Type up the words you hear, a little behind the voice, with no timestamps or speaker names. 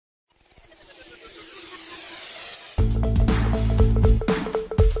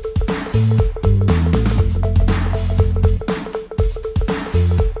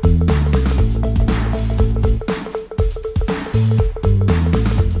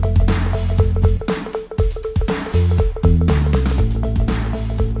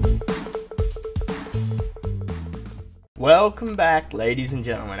Welcome back, ladies and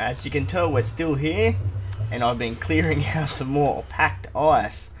gentlemen. As you can tell, we're still here, and I've been clearing out some more packed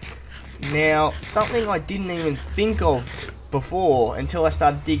ice. Now, something I didn't even think of before until I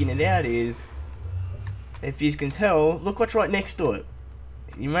started digging it out is, if you can tell, look what's right next to it.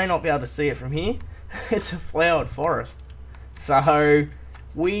 You may not be able to see it from here. It's a flowered forest. So,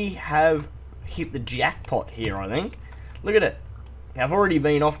 we have hit the jackpot here, I think. Look at it. I've already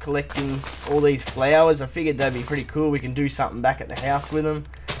been off collecting all these flowers. I figured they'd be pretty cool. We can do something back at the house with them.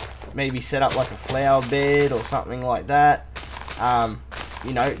 Maybe set up like a flower bed or something like that.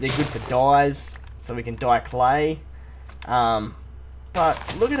 You know, they're good for dyes, so we can dye clay.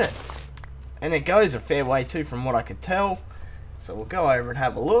 But look at it. And it goes a fair way too, from what I could tell. So we'll go over and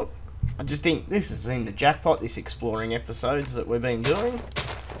have a look. I just think this has been the jackpot, this exploring episodes that we've been doing.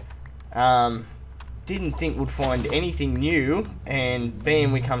 Didn't think we'd find anything new, and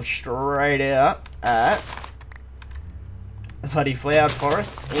bam, we come straight out at a bloody flowered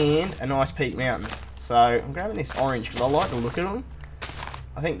forest and a nice peak mountains. So I'm grabbing this orange because I like the look of them.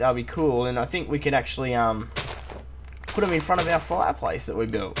 I think they'll be cool, and I think we could actually put them in front of our fireplace that we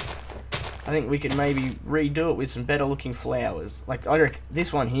built. I think we could maybe redo it with some better looking flowers. Like, I reckon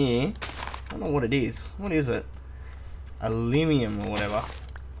this one here, I don't know what it is. What is it? Aluminium or whatever.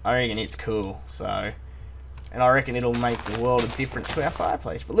 I reckon it's cool, so, and I reckon it'll make the world of difference to our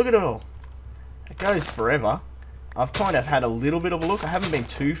fireplace. But look at it all. It goes forever. I've kind of had a little bit of a look. I haven't been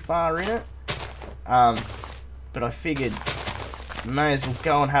too far in it. But I figured may as well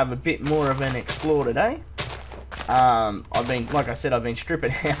go and have a bit more of an explore today. I've been, like I said, I've been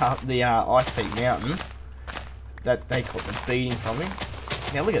stripping out the Ice Peak Mountains. That they caught the beating from me.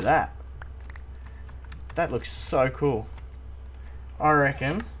 Now look at that. That looks so cool. I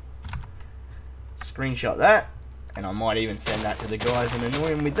reckon screenshot that, and I might even send that to the guys and annoy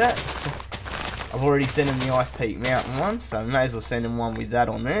them with that. I've already sent them the Ice Peak Mountain one, so I may as well send them one with that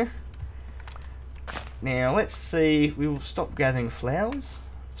on there. Now let's see, we will stop gathering flowers.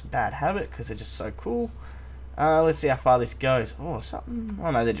 It's a bad habit because they're just so cool. Let's see how far this goes. Oh, something, oh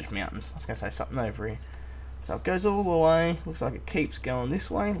no, they're just mountains. I was going to say something over here. So it goes all the way, looks like it keeps going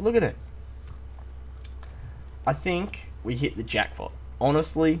this way. Look at it. I think we hit the jackpot.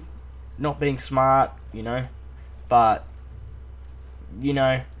 Honestly, not being smart, you know, but, you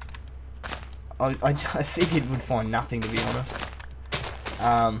know, I figured we'd find nothing, to be honest.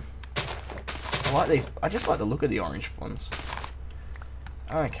 I like these. I just like the look of the orange ones.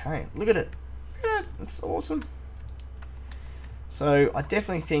 Okay, look at it. Look at it. It's awesome. So I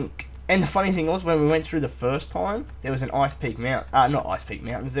definitely think, and the funny thing was, when we went through the first time, there was an Ice Peak Mountain. Not Ice Peak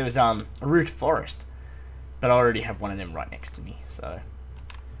Mountains. There was a root forest. But I already have one of them right next to me, so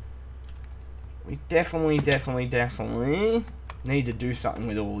we definitely need to do something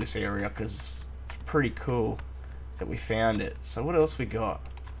with all this area, because it's pretty cool that we found it. So what else we got?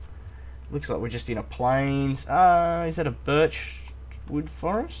 Looks like we're just in a plains. Is that a birch wood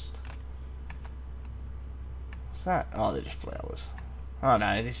forest? What's that? Oh, they're just flowers. Oh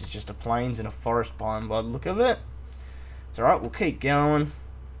no, this is just a plains and a forest biome by the look of it. It's alright, we'll keep going.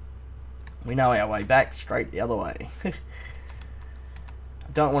 We know our way back, straight the other way. I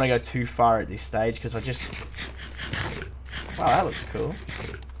don't want to go too far at this stage because I just... Wow, that looks cool.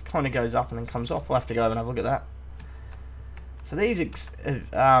 It kind of goes up and then comes off. We'll have to go and have a look at that. So these...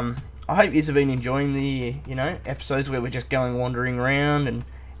 I hope you have been enjoying the, you know, episodes where we're just going wandering around and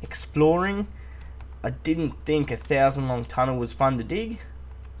exploring. I didn't think a 1,000-long tunnel was fun to dig,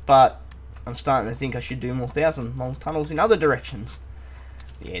 but I'm starting to think I should do more 1,000-long tunnels in other directions.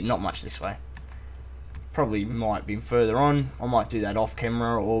 Yeah, not much this way. Probably might be further on. I might do that off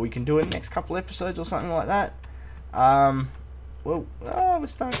camera, or we can do it in the next couple episodes or something like that. Well, we're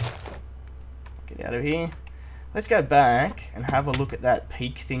stuck. Get out of here. Let's go back and have a look at that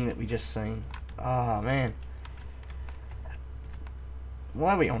peak thing that we just seen. Oh, man.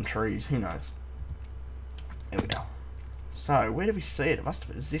 Why are we on trees? Who knows? There we go. So, where did we see it? It must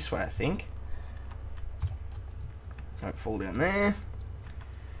have been this way, I think. Don't fall down there.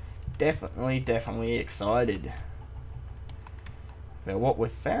 Definitely excited about what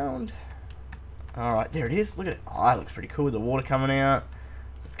we've found. Alright, there it is. Look at it. Oh, that looks pretty cool with the water coming out.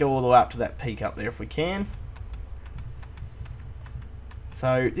 Let's go all the way up to that peak up there if we can.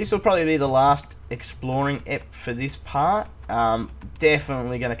 So, this will probably be the last exploring ep for this part.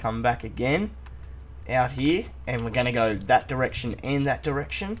 Definitely going to come back again out here, and we're going to go that direction and that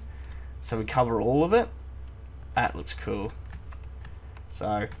direction. So, we cover all of it. That looks cool.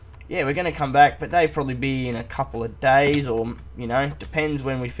 So, yeah, we're going to come back, but they'll probably be in a couple of days, or, you know, depends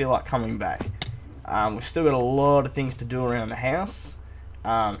when we feel like coming back. We've still got a lot of things to do around the house,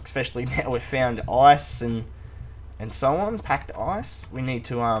 especially now we've found ice and and so on, packed ice. We need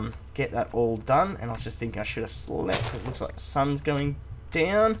to get that all done, and I was just thinking I should have slept. It looks like the sun's going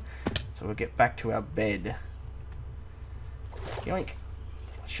down, so we'll get back to our bed. Yoink.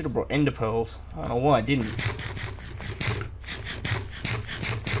 I should have brought ender pearls. I don't know why I didn't.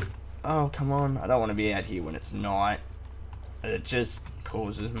 Oh, come on. I don't want to be out here when it's night. It just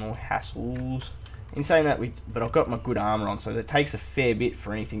causes more hassles. In saying that, but I've got my good armor on, so it takes a fair bit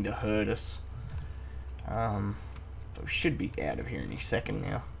for anything to hurt us. But we should be out of here any second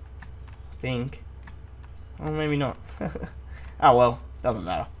now, I think. Or maybe not. Oh well, doesn't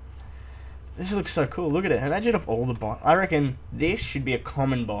matter. This looks so cool. Look at it. Imagine if all the biomes. I reckon this should be a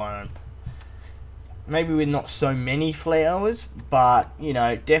common biome. Maybe with not so many flowers, but you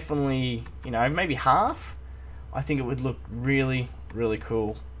know, definitely, you know, maybe half. I think it would look really, really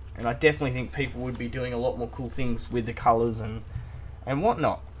cool. And I definitely think people would be doing a lot more cool things with the colours and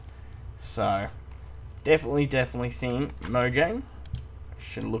whatnot. So, definitely think Mojang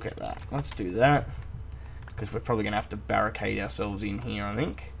should look at that. Let's do that. Because we're probably going to have to barricade ourselves in here, I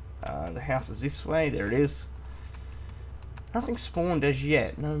think. The house is this way. There it is. Nothing spawned as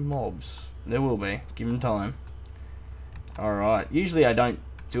yet. No mobs. There will be. Give them time. Alright. Usually I don't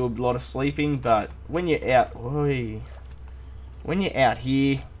do a lot of sleeping, but when you're out... Oi, when you're out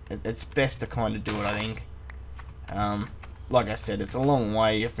here, it's best to kind of do it, I think. Like I said, it's a long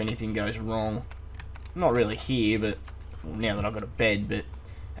way if anything goes wrong. Not really here, but well, now that I've got a bed, but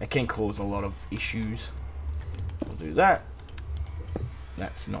it can cause a lot of issues. We'll do that.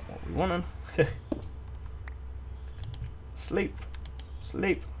 That's not what we wanted. Sleep.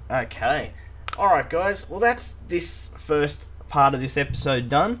 Sleep. Okay. Alright, guys. Well, that's this first part of this episode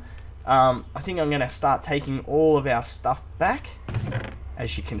done. I think I'm going to start taking all of our stuff back.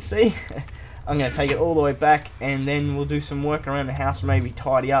 As you can see. I'm going to take it all the way back, and then we'll do some work around the house, maybe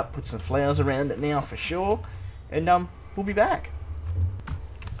tidy up, put some flowers around it now for sure, and we'll be back.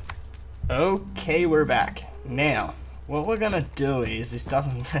 Okay, we're back. Now, what we're going to do is, it's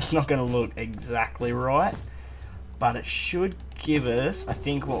not going to look exactly right, but it should give us, I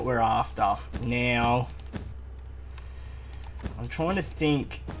think, what we're after. Now, I'm trying to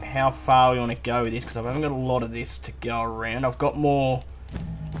think how far we want to go with this, because I haven't got a lot of this to go around. I've got more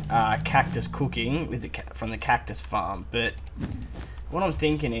cactus cooking with from the cactus farm, but what I'm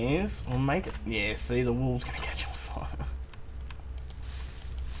thinking is we'll make it. Yeah, see, the wool's gonna catch on fire.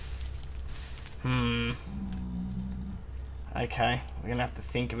 Okay, we're gonna have to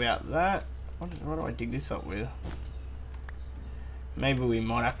think about that. What do I dig this up with? Maybe we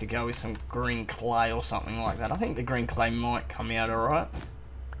might have to go with some green clay or something like that. I think the green clay might come out alright.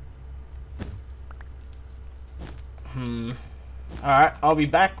 Alright, I'll be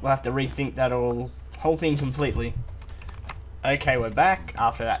back. We'll have to rethink that whole thing completely. Okay, we're back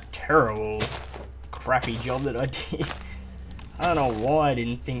after that terrible, crappy job that I did. I don't know why I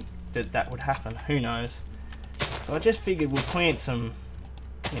didn't think that that would happen. Who knows? So I just figured we'll plant some,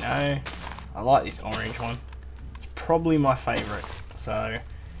 you know, I like this orange one. It's probably my favourite. So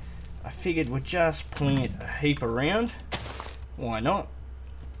I figured we'd just plant a heap around. Why not?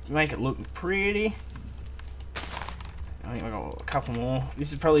 Make it look pretty. I think I got a couple more.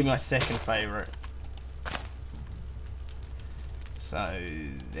 This is probably my second favourite. So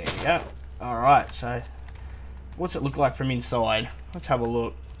there you go. Alright, so what's it look like from inside? Let's have a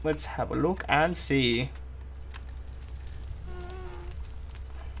look. Let's have a look and see.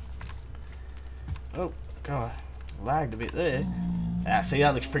 Oh god, lagged a bit there. Ah, see,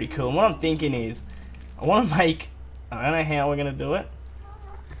 that looks pretty cool. And what I'm thinking is, I want to make, I don't know how we're going to do it,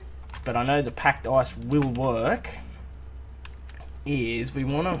 but I know the packed ice will work. Is we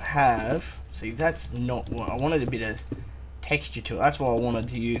want to have, see, that's not what I wanted, a bit of texture to it. That's why I wanted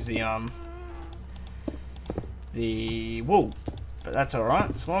to use the wool, but that's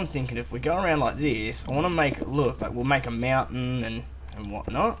alright. So I'm thinking, if we go around like this, I want to make it look like we'll make a mountain and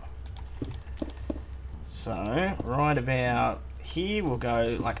whatnot. So right about here we'll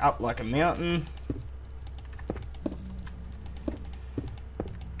go like up like a mountain.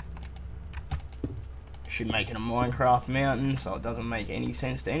 Should make it a Minecraft mountain so it doesn't make any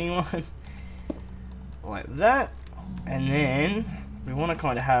sense to anyone. Like that. And then we want to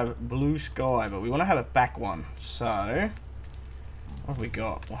kind of have blue sky, but we want to have a back one. So what have we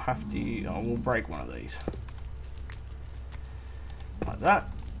got? We'll have to, we'll break one of these. Like that.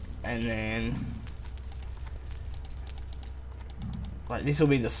 And then like this will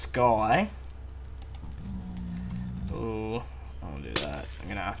be the sky. Oh, I'll do that. I'm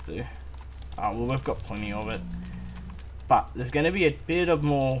gonna have to. Oh, well, we've got plenty of it. But there's going to be a bit of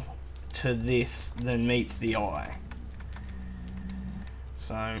more to this than meets the eye.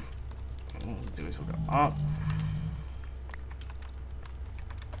 So, what we'll do is we'll go up.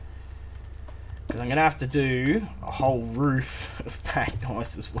 Because I'm going to have to do a whole roof of packed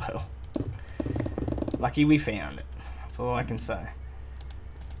ice as well. Lucky we found it. That's all I can say.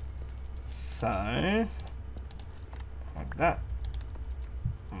 So, like that.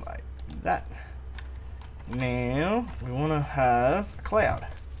 Like that. Now, we want to have a cloud.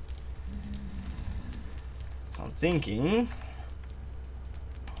 So I'm thinking,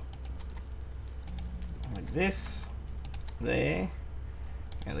 like this, there.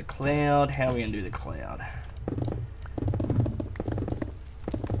 Now the cloud, how are we going to do the cloud?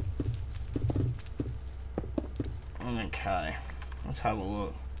 Okay, let's have a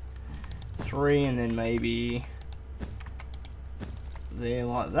look. 3 and then maybe there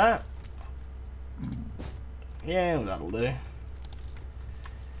like that. Yeah, that'll do.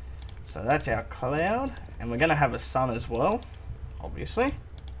 So that's our cloud, and we're going to have a sun as well, obviously.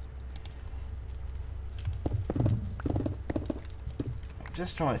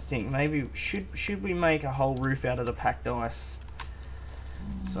 Just trying to think, maybe should we make a whole roof out of the packed ice?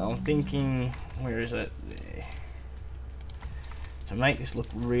 So I'm thinking, where is it? There. To make this look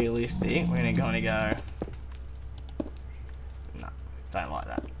realistic, we're going to go. No, don't like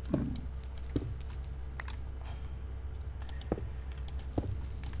that.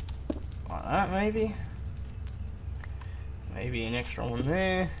 Like that, maybe. Maybe an extra one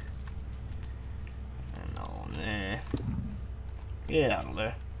there. And another one there. Yeah, that'll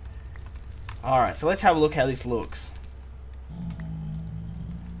do. Alright, so let's have a look how this looks.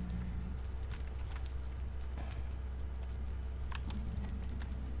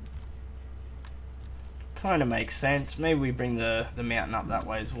 Kind of makes sense. Maybe we bring the mountain up that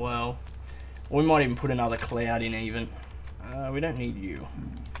way as well. Or we might even put another cloud in even. We don't need you.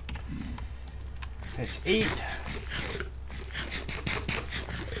 Let's eat.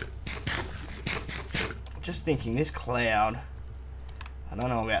 Just thinking this cloud, I don't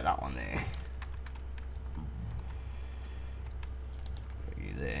know about that one there. Put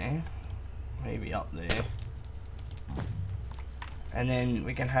you there. Maybe up there. And then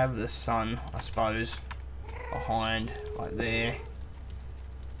we can have the sun, I suppose, behind, like there.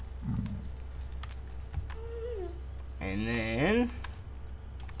 And then,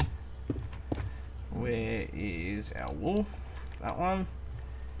 where is our wool? That one.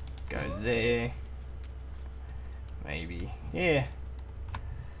 Go there. Maybe, yeah.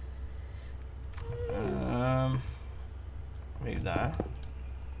 Move that.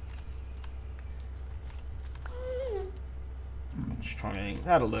 Just trying to think.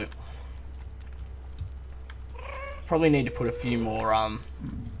 That'll do. Probably need to put a few more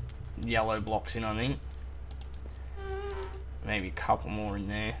yellow blocks in, I think. Maybe a couple more in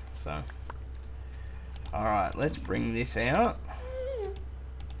there. So, all right, let's bring this out.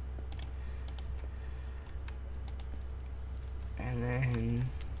 And then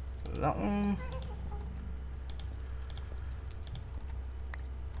that one.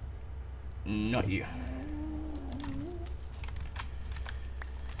 Not you.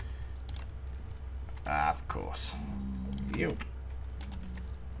 Ah, of course. You.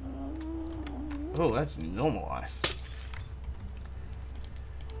 Oh, that's normal ice.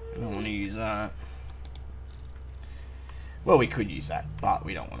 I don't want to use that. Well, we could use that, but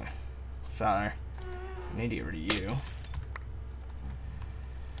we don't want to. So, we need to get rid of you.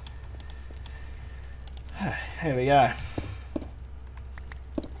 Here we go.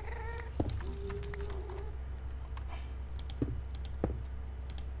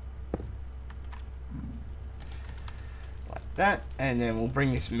 Like that, and then we'll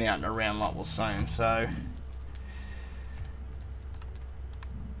bring this mountain around like we're saying. So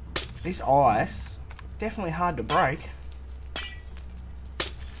this ice, definitely hard to break.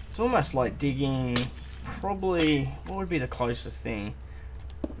 It's almost like digging, probably, what would be the closest thing?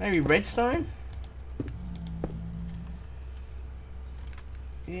 Maybe redstone?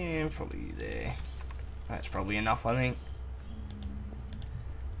 Yeah, probably there. That's probably enough, I think.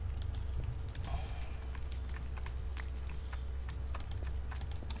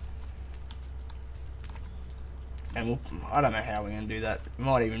 And we'll, I don't know how we're going to do that. We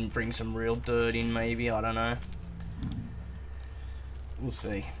might even bring some real dirt in, maybe. I don't know. We'll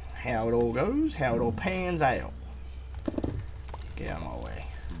see how it all goes, how it all pans out. Get out of my way.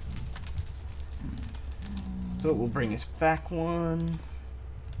 So we'll bring this back one.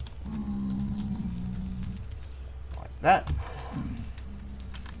 Like that.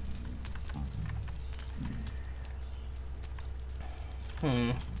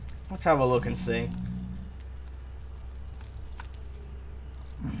 Let's have a look and see.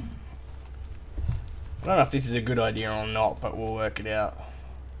 I don't know if this is a good idea or not, but we'll work it out.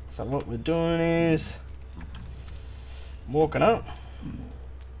 So what we're doing is walking up.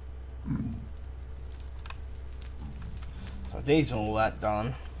 these all that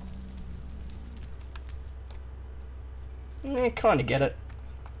done. Yeah, kind of get it.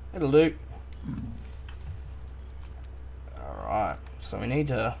 It'll do. Alright, so we need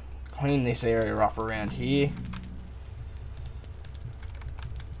to clean this area up around here.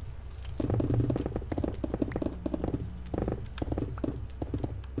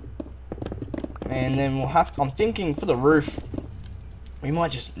 And then we'll have to, I'm thinking for the roof, we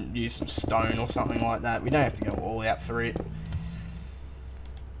might just use some stone or something like that. We don't have to go all out for it.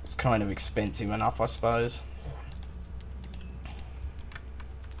 It's kind of expensive enough, I suppose.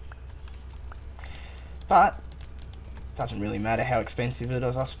 But doesn't really matter how expensive it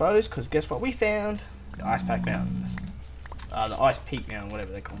is, I suppose, because guess what we found? The Ice Pack Mountains. The Ice Peak Mountain,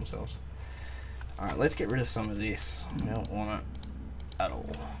 whatever they call themselves. Alright, let's get rid of some of this. I don't want it at all.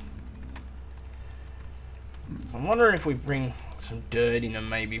 I'm wondering if we bring some dirt in and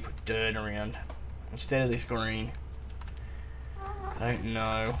maybe put dirt around instead of this green. I don't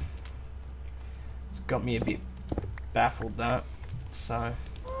know. It's got me a bit baffled, that. So,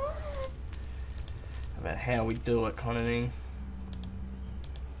 about how we do it, kind of thing.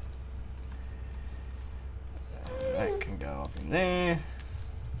 That can go up in there.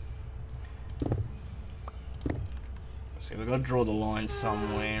 So we've got to draw the line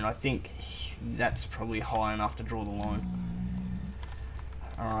somewhere, and I think that's probably high enough to draw the line.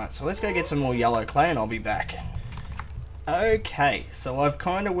 Alright, so let's go get some more yellow clay and I'll be back. Okay, so I've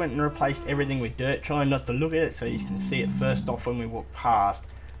kind of went and replaced everything with dirt, trying not to look at it so you can see it first off when we walk past.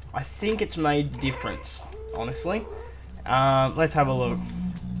 I think it's made a difference, honestly. Let's have a look.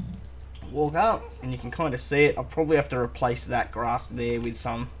 Walk up and you can kind of see it. I'll probably have to replace that grass there with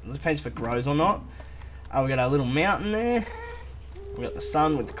some, it depends if it grows or not. We got our little mountain there. We got the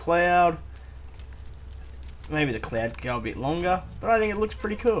sun with the cloud. Maybe the cloud could go a bit longer, but I think it looks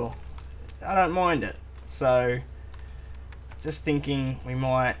pretty cool. I don't mind it. So, just thinking we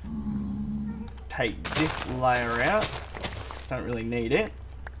might take this layer out. Don't really need it.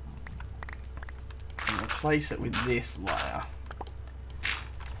 And replace it with this layer.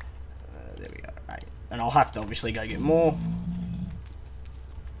 There we go. Right. And I'll have to obviously go get more.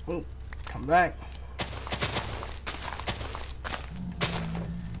 Oh, come back.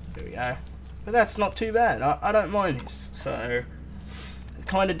 There we go. But that's not too bad. I don't mind this. So, it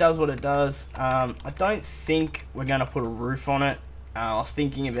kind of does what it does. I don't think we're going to put a roof on it. I was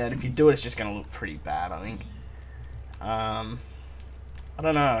thinking about if you do it, it's just going to look pretty bad, I think. I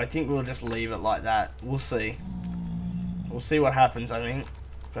don't know. I think we'll just leave it like that. We'll see. We'll see what happens, I think.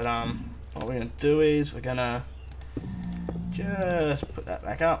 But what we're going to do is we're going to just put that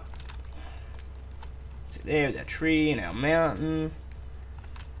back up. Sit there with our tree and our mountain.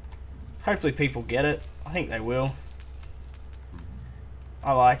 Hopefully people get it. I think they will.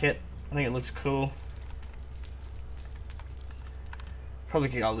 I like it. I think it looks cool. Probably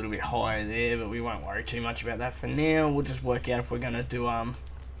could go a little bit higher there, but we won't worry too much about that for now. We'll just work out if we're going to do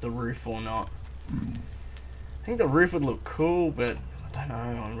the roof or not. I think the roof would look cool, but I don't know.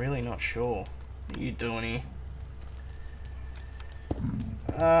 I'm really not sure. What are you doing here?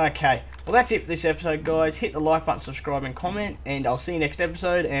 Okay, well that's it for this episode, guys. Hit the like button, subscribe and comment, and I'll see you next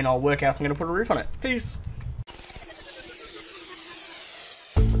episode, and I'll work out if I'm going to put a roof on it. Peace!